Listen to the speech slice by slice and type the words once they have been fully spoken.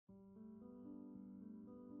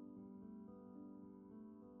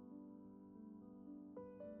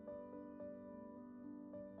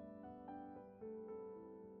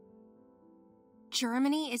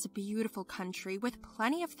Germany is a beautiful country with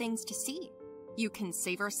plenty of things to see. You can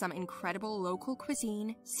savor some incredible local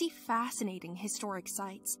cuisine, see fascinating historic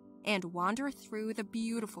sites, and wander through the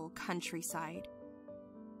beautiful countryside.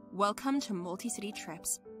 Welcome to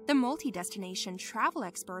MultiCityTrips, the multi-destination travel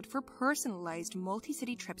expert for personalized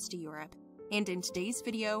multi-city trips to Europe. And in today's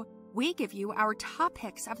video, we give you our top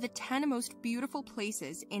picks of the 10 most beautiful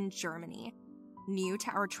places in Germany. New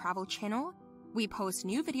to our travel channel? We post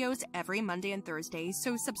new videos every Monday and Thursday,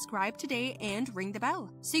 so subscribe today and ring the bell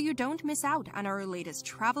so you don't miss out on our latest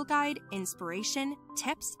travel guide, inspiration,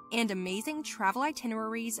 tips, and amazing travel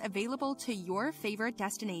itineraries available to your favorite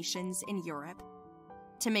destinations in Europe.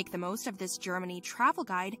 To make the most of this Germany travel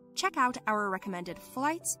guide, check out our recommended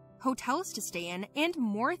flights, hotels to stay in, and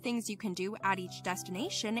more things you can do at each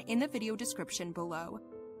destination in the video description below.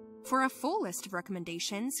 For a full list of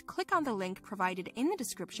recommendations, click on the link provided in the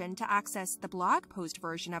description to access the blog post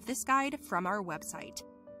version of this guide from our website.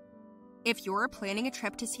 If you're planning a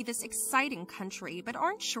trip to see this exciting country but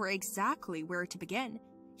aren't sure exactly where to begin,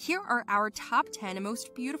 here are our top 10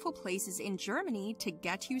 most beautiful places in Germany to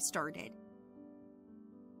get you started.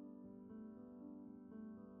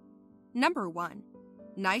 Number 1.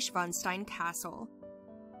 Neuschwanstein Castle.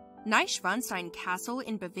 Neuschwanstein Castle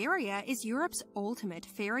in Bavaria is Europe's ultimate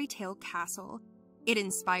fairy tale castle. It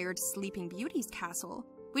inspired Sleeping Beauty's castle,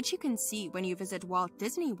 which you can see when you visit Walt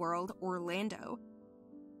Disney World, Orlando.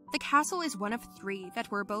 The castle is one of 3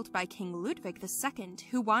 that were built by King Ludwig II,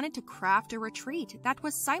 who wanted to craft a retreat that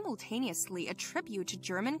was simultaneously a tribute to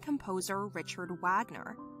German composer Richard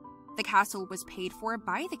Wagner. The castle was paid for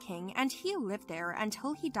by the king, and he lived there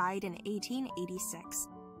until he died in 1886.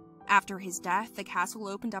 After his death, the castle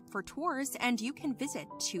opened up for tours, and you can visit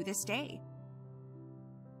to this day.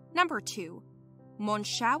 Number 2.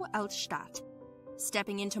 Monschau Altstadt.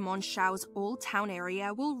 Stepping into Monschau's Old Town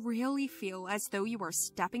area will really feel as though you are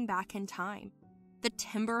stepping back in time. The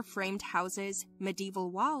timber-framed houses, medieval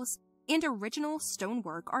walls, and original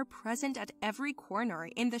stonework are present at every corner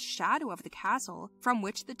in the shadow of the castle from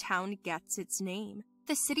which the town gets its name.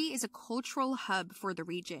 The city is a cultural hub for the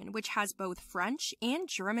region, which has both French and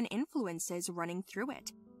German influences running through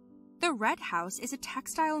it. The Red House is a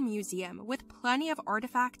textile museum with plenty of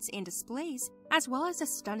artifacts and displays, as well as a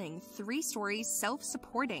stunning 3-story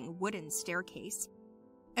self-supporting wooden staircase.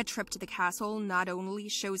 A trip to the castle not only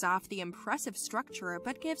shows off the impressive structure,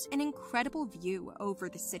 but gives an incredible view over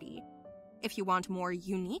the city. If you want more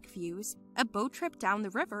unique views, a boat trip down the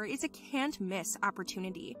river is a can't-miss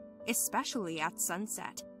opportunity, especially at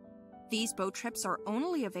sunset. These boat trips are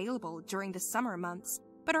only available during the summer months,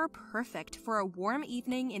 but are perfect for a warm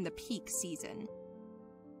evening in the peak season.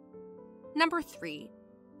 Number 3.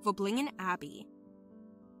 Voblingen Abbey.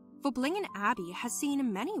 Voblingen Abbey has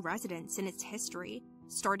seen many residents in its history,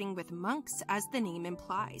 starting with monks as the name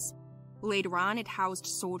implies. Later on, it housed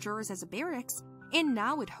soldiers as a barracks, and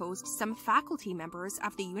now it hosts some faculty members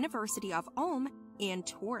of the University of Ulm and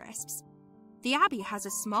tourists. The Abbey has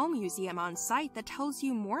a small museum on site that tells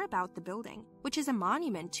you more about the building, which is a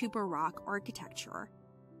monument to Baroque architecture.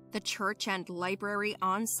 The church and library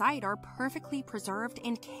on site are perfectly preserved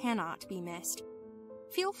and cannot be missed.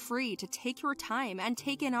 Feel free to take your time and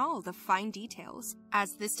take in all the fine details,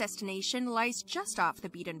 as this destination lies just off the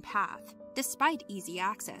beaten path, despite easy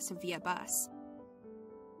access via bus.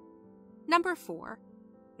 Number 4.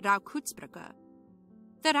 Rauchkutzbrücke.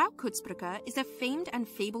 The Rauchkutzbrücke is a famed and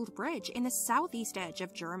fabled bridge in the southeast edge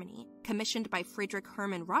of Germany, commissioned by Friedrich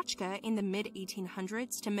Hermann Rotschke in the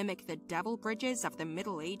mid-1800s to mimic the devil bridges of the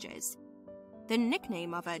Middle Ages. The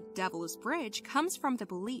nickname of a devil's bridge comes from the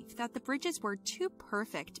belief that the bridges were too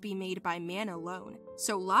perfect to be made by man alone,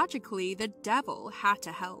 so logically the devil had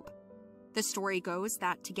to help. The story goes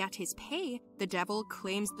that to get his pay, the devil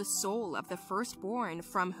claims the soul of the firstborn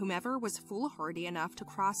from whomever was foolhardy enough to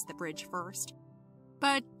cross the bridge first.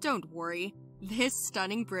 But don't worry, this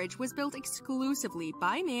stunning bridge was built exclusively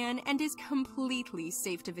by man and is completely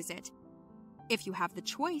safe to visit. If you have the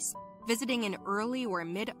choice, visiting in early or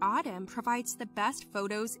mid-autumn provides the best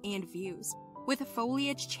photos and views, with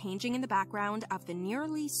foliage changing in the background of the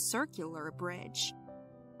nearly circular bridge.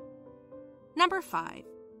 Number 5.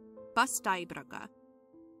 Basteibrücke.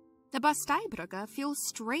 The Basteibrücke feels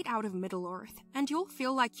straight out of Middle-earth, and you'll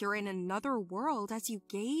feel like you're in another world as you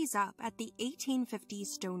gaze up at the 1850s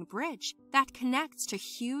stone bridge that connects to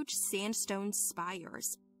huge sandstone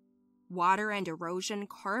spires. Water and erosion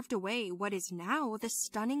carved away what is now the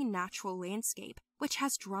stunning natural landscape, which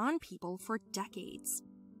has drawn people for decades.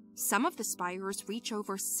 Some of the spires reach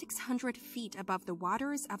over 600 feet above the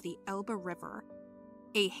waters of the Elbe River.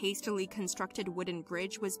 A hastily constructed wooden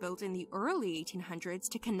bridge was built in the early 1800s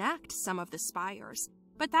to connect some of the spires,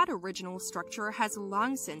 but that original structure has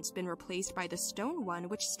long since been replaced by the stone one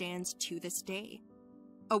which stands to this day.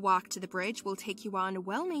 A walk to the bridge will take you on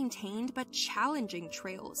well-maintained but challenging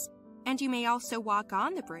trails, and you may also walk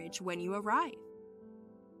on the bridge when you arrive.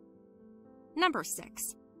 Number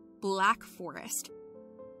 6. Black Forest.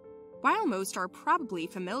 While most are probably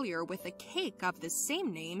familiar with the cake of the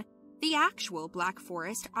same name, the actual Black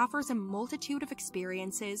Forest offers a multitude of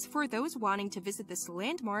experiences for those wanting to visit this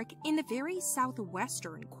landmark in the very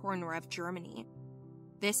southwestern corner of Germany.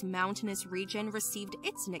 This mountainous region received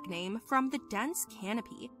its nickname from the dense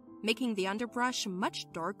canopy, making the underbrush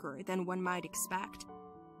much darker than one might expect.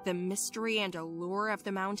 The mystery and allure of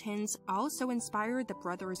the mountains also inspired the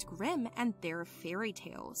Brothers Grimm and their fairy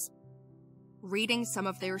tales. Reading some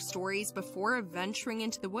of their stories before venturing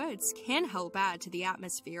into the woods can help add to the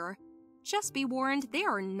atmosphere. Just be warned, they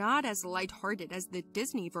are not as lighthearted as the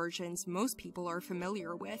Disney versions most people are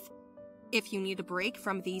familiar with. If you need a break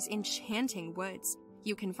from these enchanting woods,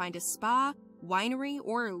 you can find a spa, winery,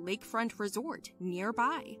 or lakefront resort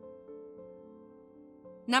nearby.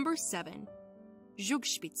 Number 7.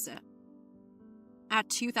 Zugspitze. At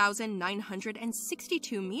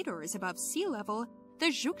 2,962 meters above sea level,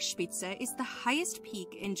 the Zugspitze is the highest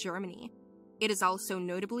peak in Germany. It is also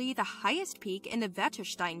notably the highest peak in the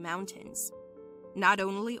Wetterstein Mountains. Not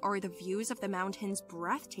only are the views of the mountains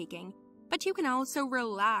breathtaking, but you can also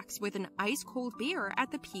relax with an ice-cold beer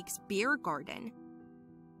at the peak's beer garden.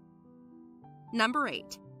 Number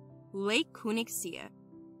 8. Lake Königssee.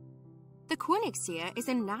 The Königssee is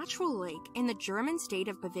a natural lake in the German state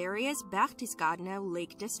of Bavaria's Berchtesgadener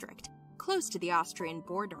Lake District, close to the Austrian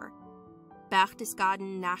border.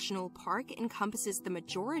 Berchtesgaden National Park encompasses the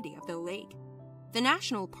majority of the lake. The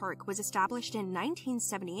national park was established in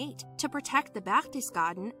 1978 to protect the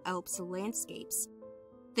Berchtesgaden Alps landscapes.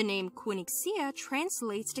 The name Königssee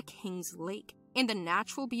translates to King's Lake, and the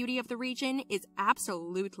natural beauty of the region is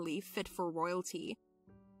absolutely fit for royalty.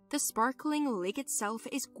 The sparkling lake itself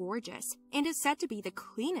is gorgeous and is said to be the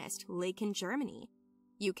cleanest lake in Germany.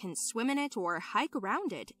 You can swim in it or hike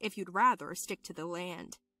around it if you'd rather stick to the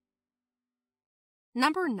land.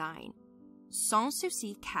 Number 9.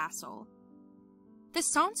 Sanssouci Castle. The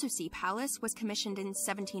Sanssouci Palace was commissioned in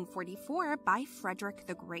 1744 by Frederick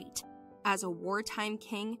the Great. As a wartime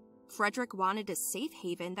king, Frederick wanted a safe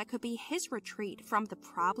haven that could be his retreat from the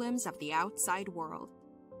problems of the outside world.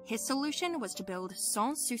 His solution was to build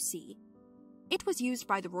Sanssouci. It was used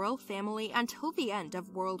by the royal family until the end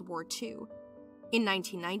of World War II. In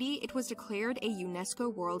 1990, it was declared a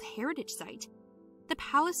UNESCO World Heritage Site. The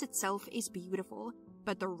palace itself is beautiful,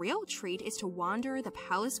 but the real treat is to wander the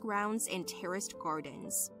palace grounds and terraced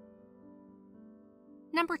gardens.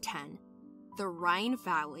 Number 10. The Rhine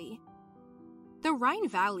Valley. The Rhine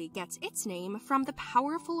Valley gets its name from the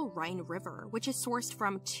powerful Rhine River, which is sourced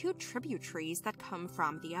from 2 tributaries that come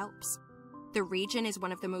from the Alps. The region is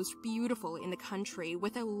one of the most beautiful in the country,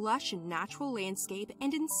 with a lush natural landscape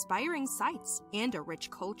and inspiring sights and a rich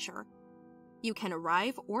culture. You can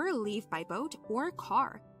arrive or leave by boat or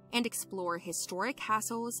car and explore historic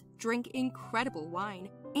castles, drink incredible wine,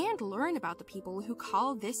 and learn about the people who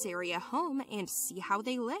call this area home and see how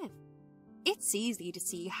they live. It's easy to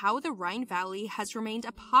see how the Rhine Valley has remained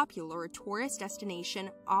a popular tourist destination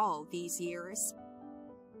all these years.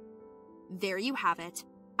 There you have it,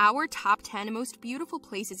 our top 10 most beautiful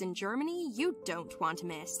places in Germany you don't want to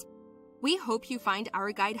miss. We hope you find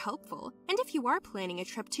our guide helpful, and if you are planning a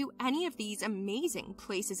trip to any of these amazing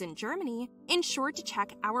places in Germany, ensure to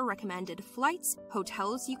check our recommended flights,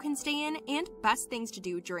 hotels you can stay in, and best things to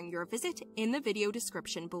do during your visit in the video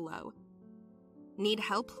description below. Need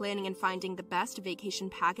help planning and finding the best vacation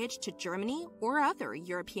package to Germany or other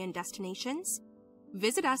European destinations?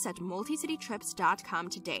 Visit us at MultiCityTrips.com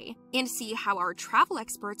today and see how our travel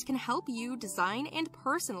experts can help you design and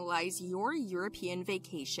personalize your European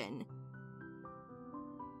vacation.